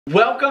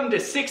Welcome to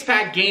Six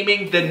Pack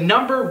Gaming, the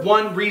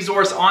 #1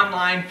 resource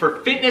online for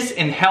fitness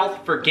and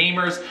health for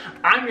gamers.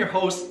 I'm your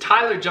host,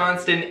 Tyler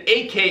Johnston,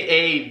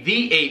 aka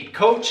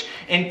theAPEcoach,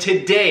 and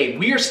today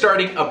we are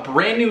starting a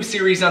brand new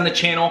series on the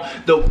channel,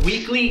 the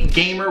Weekly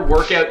Gamer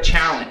Workout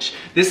Challenge.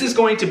 This is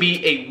going to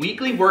be a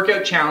weekly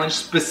workout challenge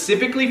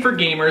specifically for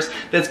gamers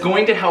that's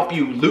going to help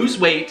you lose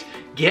weight,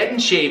 get in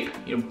shape,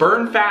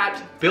 burn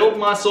fat, build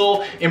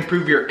muscle,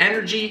 improve your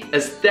energy,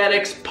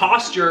 aesthetics,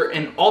 posture,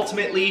 and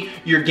ultimately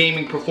your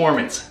gaming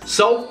performance.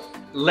 So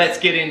let's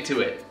get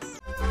into it.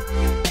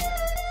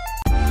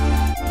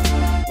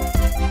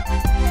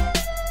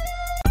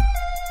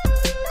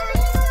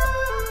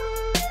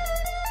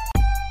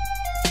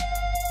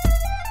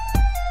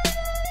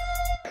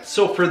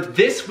 So for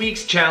this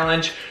week's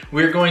challenge,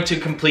 we're going to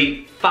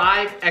complete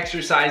 5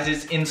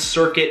 exercises in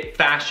circuit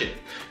fashion.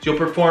 So you'll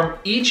perform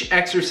each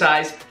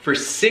exercise for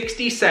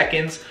 60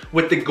 seconds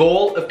with the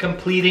goal of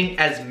completing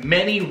as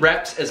many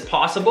reps as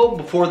possible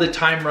before the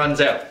time runs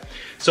out.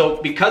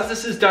 So because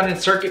this is done in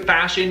circuit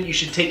fashion, you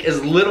should take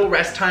as little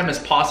rest time as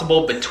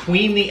possible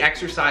between the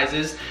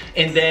exercises,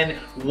 and then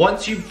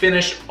once you've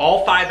finished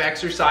all 5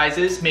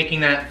 exercises,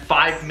 making that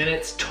 5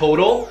 minutes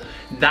total,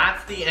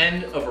 that's the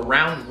end of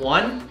round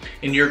 1,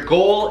 and your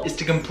goal is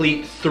to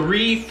complete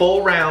 3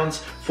 full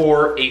rounds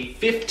for a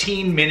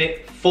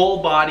 15-minute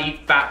full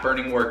body fat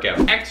burning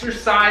workout.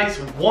 Exercise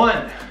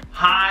 1,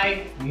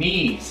 high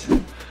knees.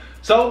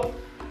 So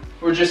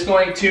we're just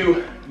going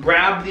to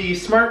grab the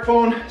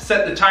smartphone,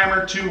 set the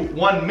timer to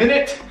 1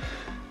 minute,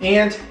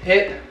 and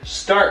hit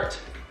start.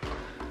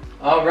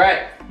 All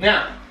right,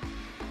 now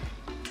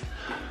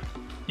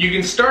you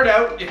can start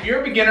out, if you're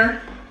a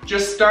beginner,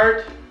 just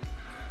start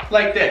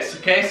like this,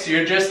 okay? So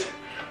you're just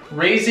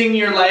raising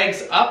your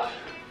legs up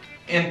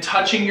and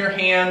touching your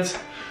hands,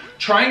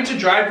 trying to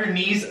drive your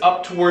knees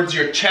up towards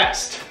your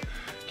chest,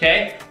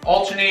 okay?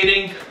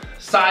 Alternating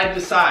side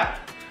to side.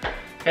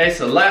 Okay,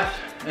 so left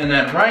and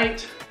then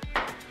right.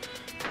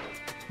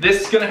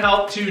 This is gonna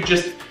help to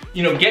just,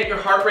 get your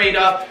heart rate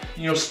up,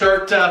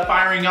 start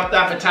firing up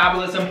that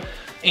metabolism,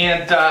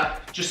 and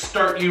just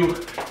start you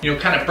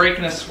kind of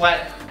breaking a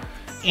sweat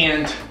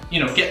and,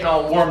 getting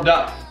all warmed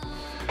up.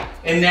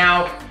 And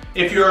now,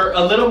 if you're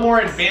a little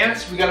more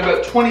advanced, we got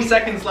about 20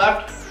 seconds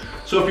left.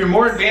 So if you're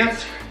more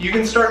advanced, you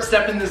can start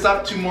stepping this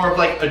up to more of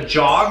like a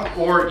jog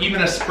or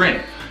even a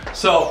sprint.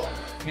 So,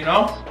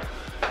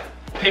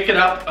 pick it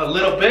up a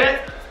little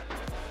bit.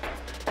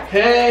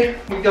 Okay,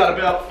 we got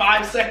about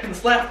 5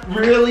 seconds left.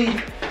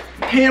 Really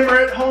hammer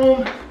it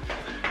home.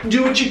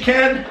 Do what you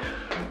can.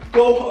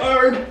 Go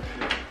hard.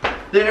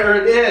 There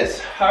it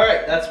is. All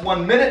right, that's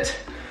 1 minute.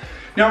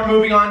 Now we're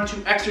moving on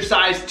to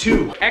exercise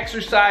 2.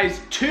 Exercise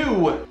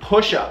 2,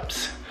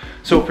 push-ups.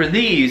 So for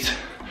these,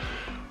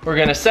 we're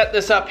gonna set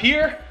this up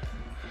here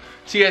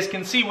so you guys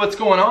can see what's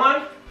going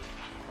on.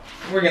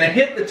 We're gonna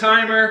hit the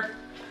timer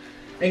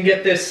and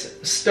get this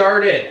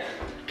started,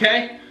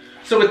 okay?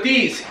 So with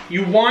these,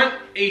 you want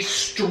a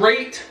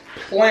straight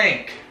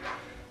plank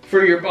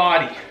for your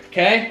body,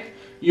 okay?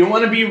 You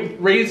wanna be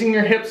raising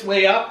your hips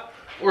way up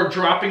or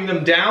dropping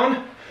them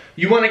down.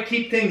 You wanna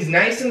keep things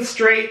nice and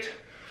straight.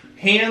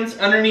 Hands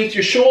underneath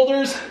your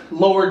shoulders,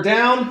 lower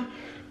down,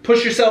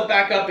 push yourself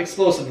back up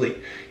explosively.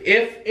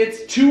 If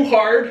it's too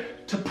hard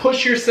to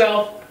push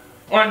yourself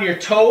on your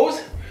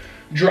toes,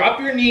 drop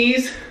your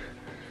knees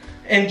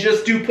and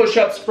just do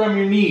push-ups from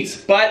your knees.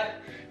 But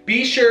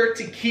be sure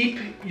to keep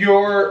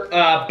your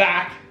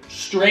back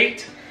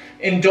straight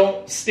and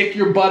don't stick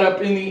your butt up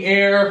in the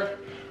air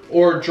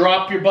or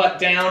drop your butt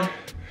down.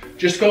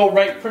 Just go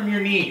right from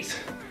your knees,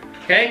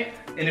 okay?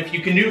 And if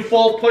you can do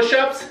full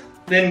push-ups,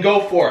 then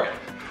go for it.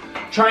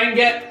 Try and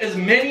get as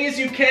many as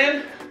you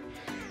can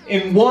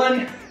in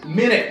 1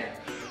 minute.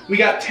 We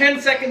got 10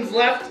 seconds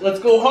left. Let's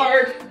go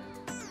hard.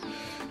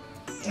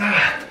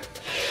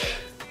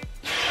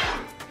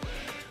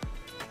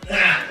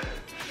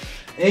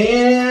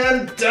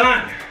 And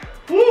done.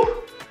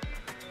 Woo.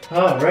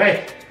 All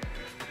right.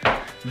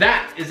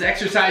 That is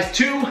exercise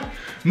 2.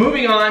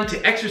 Moving on to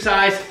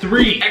exercise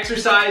 3.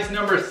 Exercise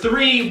number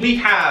 3, we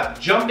have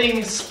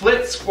jumping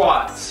split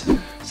squats.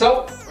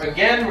 So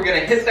again, we're gonna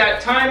hit that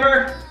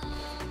timer.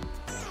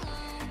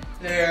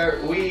 There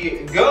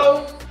we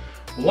go.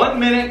 1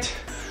 minute.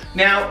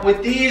 Now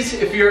with these,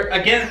 if you're a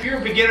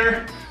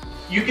beginner,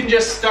 you can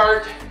just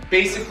start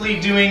basically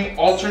doing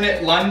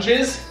alternate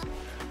lunges.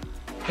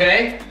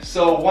 Okay,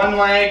 so one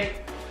leg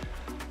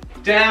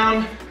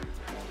down,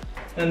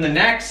 then the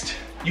next.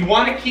 You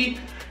want to keep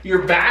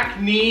your back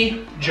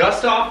knee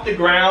just off the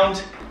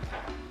ground,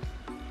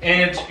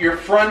 and your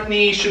front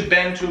knee should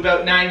bend to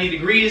about 90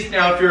 degrees.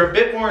 Now if you're a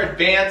bit more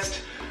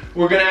advanced,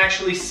 we're gonna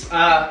actually,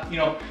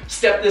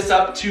 step this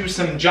up to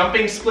some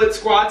jumping split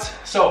squats.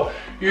 So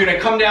you're gonna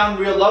come down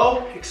real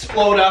low,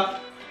 explode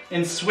up,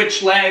 and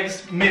switch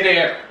legs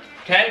midair,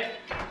 okay?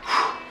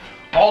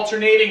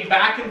 Alternating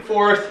back and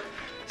forth,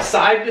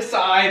 side to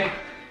side,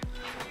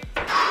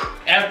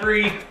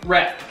 every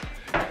rep,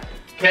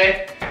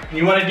 okay? And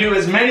you wanna do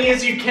as many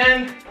as you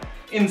can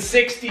in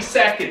 60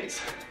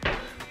 seconds.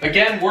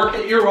 Again, work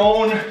at your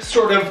own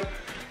sort of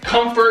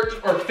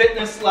comfort or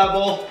fitness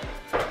level.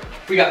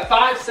 We got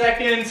 5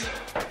 seconds.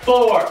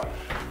 4,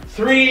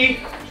 3,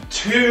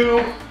 2,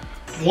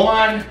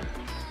 1,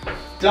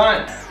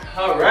 done.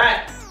 All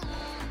right.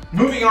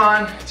 Moving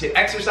on to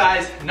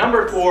exercise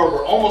number 4,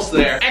 we're almost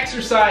there.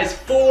 Exercise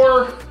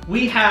 4,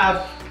 we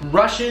have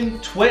Russian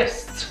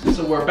twists.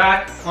 So we're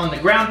back on the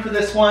ground for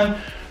this one.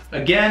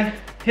 Again,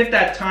 hit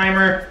that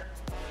timer,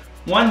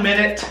 1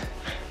 minute.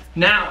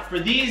 Now for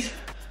these,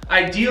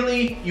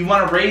 ideally you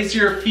wanna raise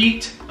your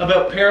feet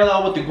about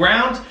parallel with the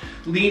ground,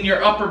 lean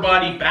your upper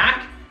body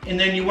back, and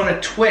then you wanna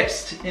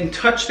twist and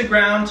touch the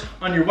ground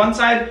on your one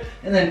side,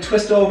 and then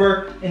twist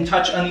over and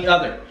touch on the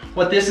other.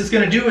 What this is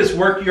gonna do is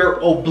work your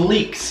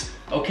obliques,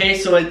 okay?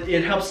 So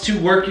it helps to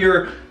work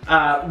your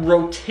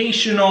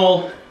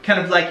rotational, kind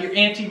of like your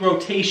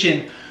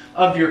anti-rotation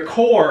of your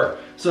core.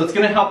 So it's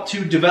gonna help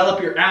to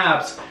develop your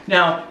abs.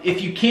 Now,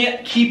 if you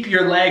can't keep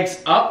your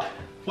legs up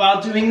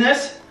while doing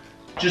this,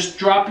 just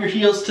drop your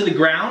heels to the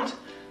ground,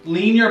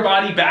 lean your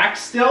body back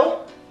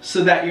still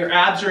so that your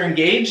abs are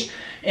engaged,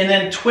 and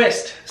then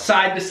twist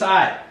side to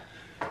side,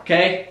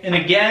 okay? And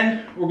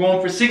again, we're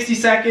going for 60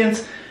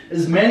 seconds,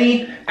 as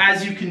many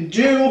as you can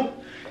do.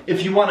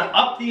 If you wanna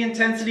up the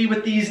intensity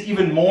with these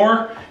even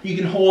more, you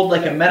can hold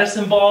like a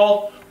medicine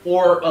ball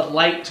or a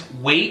light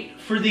weight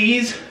for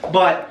these,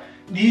 but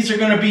these are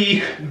gonna be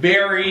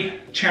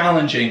very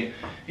challenging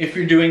if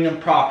you're doing them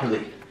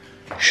properly.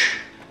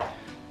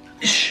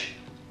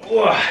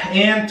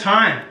 And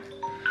time.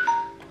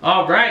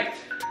 All right.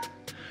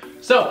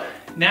 So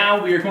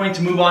now we are going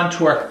to move on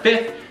to our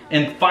 5th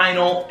and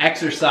final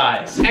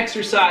exercise.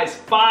 Exercise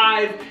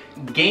 5,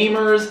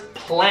 gamers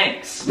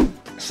planks.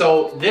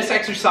 So this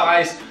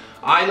exercise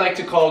I like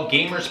to call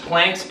gamers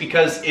planks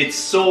because it's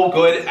so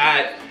good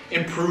at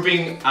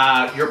improving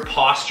your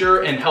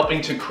posture and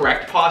helping to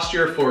correct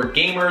posture for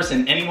gamers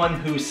and anyone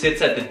who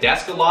sits at the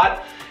desk a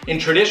lot. In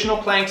traditional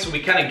planks, we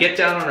kind of get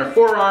down on our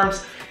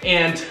forearms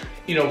and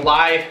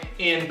lie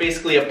in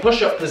basically a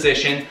push-up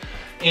position,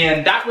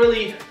 and that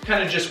really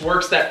kind of just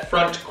works that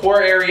front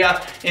core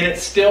area, and it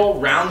still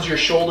rounds your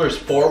shoulders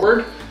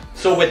forward.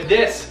 So with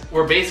this,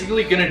 we're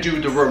basically gonna do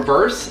the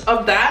reverse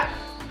of that.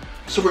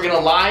 So we're gonna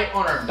lie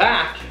on our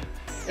back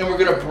and we're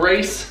gonna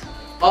brace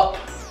up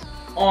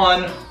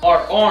on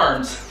our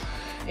arms.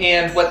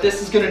 And what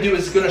this is gonna do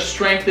is gonna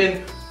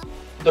strengthen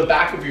the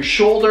back of your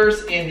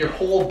shoulders and your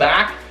whole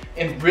back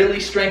and really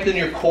strengthen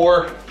your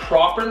core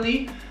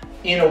properly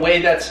in a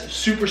way that's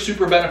super,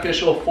 super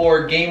beneficial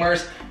for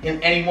gamers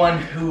and anyone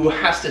who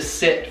has to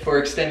sit for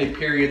extended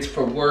periods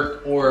for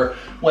work or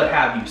what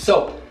have you.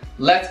 So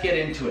let's get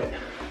into it.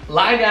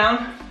 Lie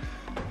down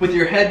with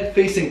your head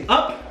facing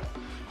up.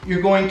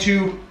 You're going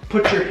to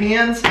put your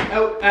hands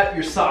out at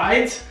your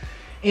sides,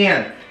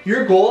 and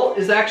your goal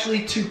is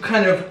actually to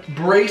kind of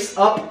brace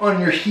up on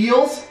your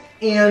heels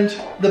and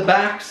the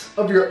backs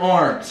of your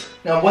arms.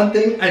 Now, one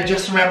thing I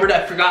just remembered,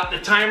 I forgot the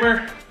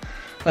timer.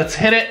 Let's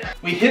hit it.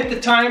 We hit the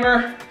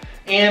timer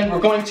and we're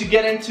going to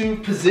get into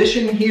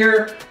position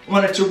here. I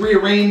want it to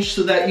rearrange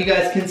so that you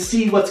guys can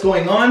see what's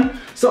going on.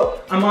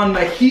 So I'm on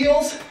my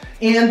heels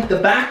and the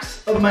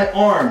backs of my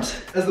arms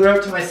as they're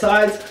out to my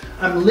sides.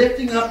 I'm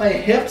lifting up my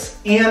hips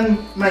and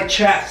my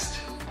chest.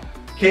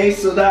 Okay,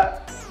 so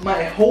that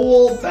my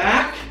whole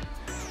back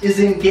is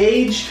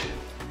engaged.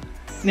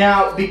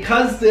 Now,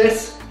 because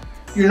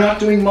you're not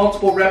doing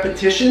multiple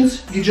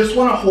repetitions, you just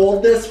wanna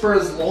hold this for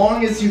as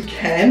long as you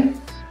can.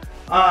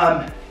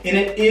 And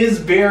it is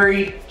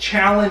very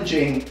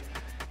challenging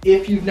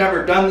if you've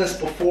never done this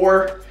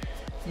before.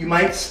 You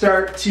might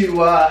start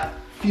to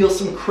feel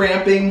some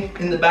cramping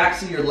in the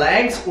backs of your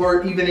legs,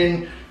 or even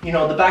in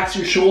the backs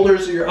of your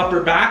shoulders or your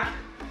upper back.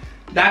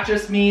 That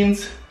just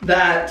means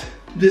that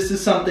this is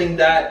something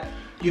that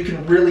you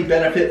can really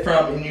benefit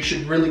from and you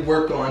should really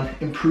work on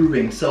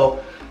improving.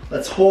 So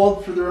let's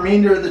hold for the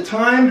remainder of the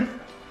time.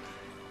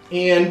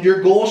 And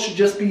your goal should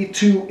just be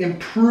to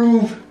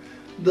improve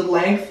the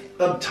length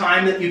of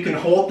time that you can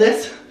hold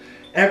this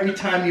every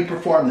time you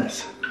perform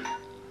this.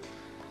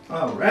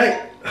 All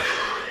right,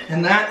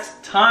 and that's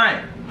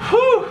time.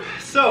 Whew.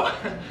 So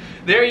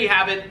there you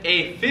have it,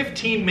 a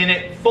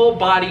 15-minute full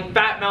body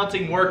fat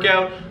melting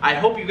workout. I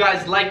hope you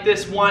guys liked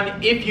this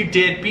one. If you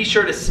did, be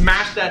sure to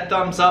smash that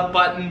thumbs up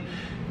button.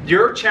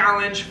 Your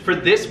challenge for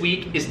this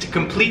week is to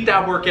complete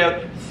that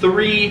workout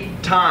 3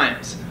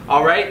 times.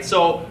 All right,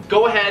 so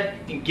go ahead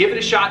and give it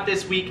a shot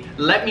this week.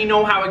 Let me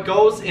know how it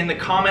goes in the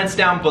comments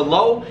down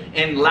below.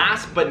 And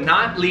last but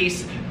not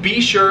least, be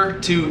sure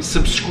to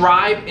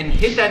subscribe and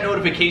hit that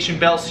notification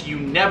bell so you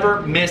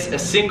never miss a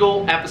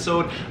single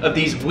episode of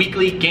these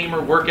weekly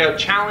gamer workout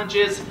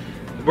challenges.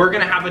 We're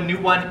gonna have a new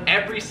one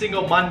every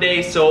single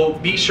Monday, so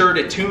be sure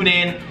to tune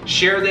in,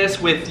 share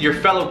this with your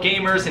fellow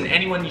gamers and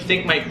anyone you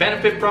think might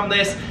benefit from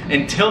this.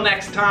 Until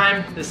next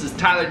time, this is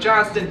Tyler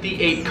Johnston,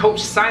 theAPEcoach,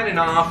 signing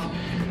off.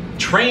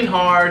 Train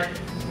hard,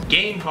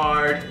 game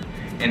hard,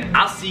 and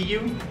I'll see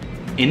you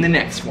in the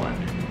next one.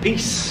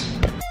 Peace.